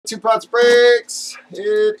2 pots breaks.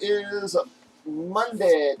 It is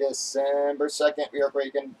Monday, December 2nd. We are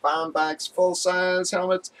breaking bomb box full size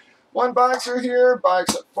helmets. One boxer here,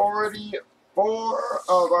 box 44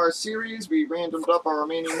 of our series. We randomed up our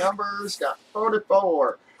remaining numbers, got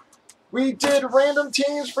 44. We did random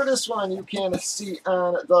teams for this one. You can see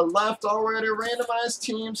on the left already randomized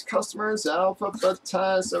teams, customers,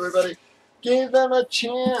 alphabetized, everybody. Gave them a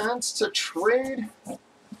chance to trade.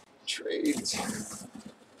 Trades.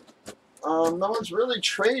 No one's really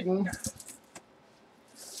trading.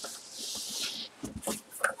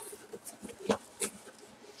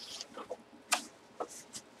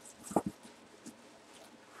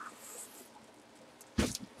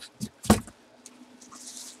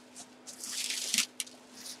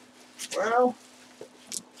 Well,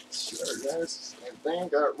 sure guys, same thing,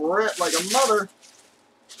 got ripped like a mother.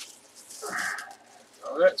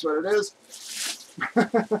 Oh, that's what it is.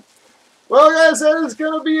 Well, guys, that is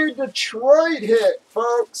going to be a Detroit hit,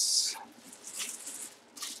 folks.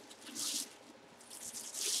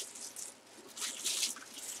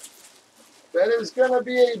 That is going to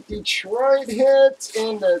be a Detroit hit,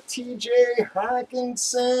 and the TJ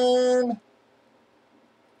Hockenson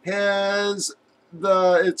has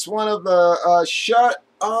it's one of the Schutt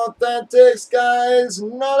Authentics, guys.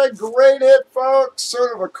 Not a great hit, folks.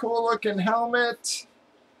 Sort of a cool looking helmet.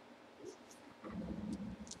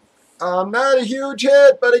 Not a huge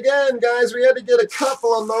hit, but again, guys, we had to get a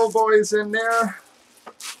couple of low boys in there.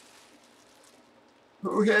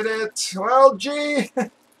 Who hit it? Well, G.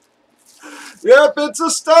 Yep, it's a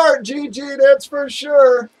start, GG, that's for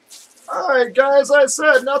sure. Alright, guys, like I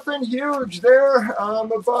said, nothing huge there,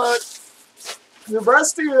 but the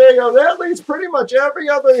rest of you, there you go. That leads pretty much every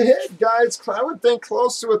other hit, guys. I would think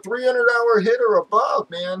close to a 300-hour hit or above,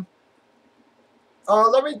 man.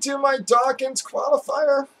 Let me do my Dawkins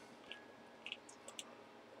qualifier.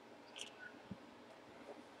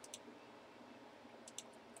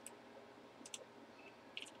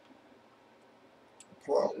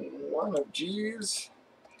 Pull out one of G's.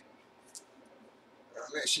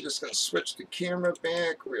 I'm actually just going to switch the camera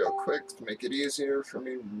back real quick to make it easier for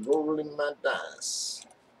me rolling my dice.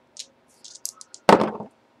 Don't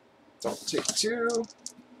take 2.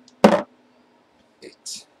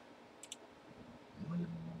 8. 1,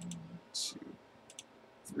 2,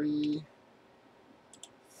 3,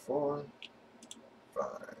 4, 5,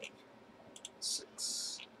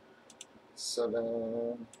 6,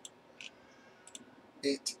 7,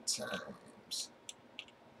 8 times.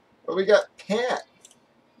 Well, we got Pat.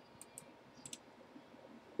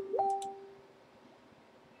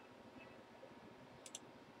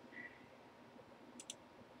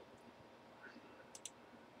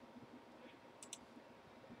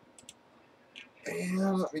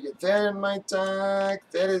 And let me get that in my deck.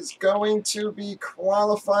 That is going to be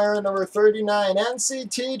qualifier number 39. NC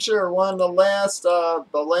Teacher won the last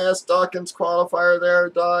Dawkins qualifier there,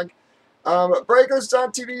 dog.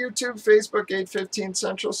 Breakers.tv, YouTube, Facebook, 8:15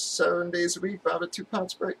 Central, 7 days a week. Bob at 2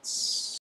 pounds breaks.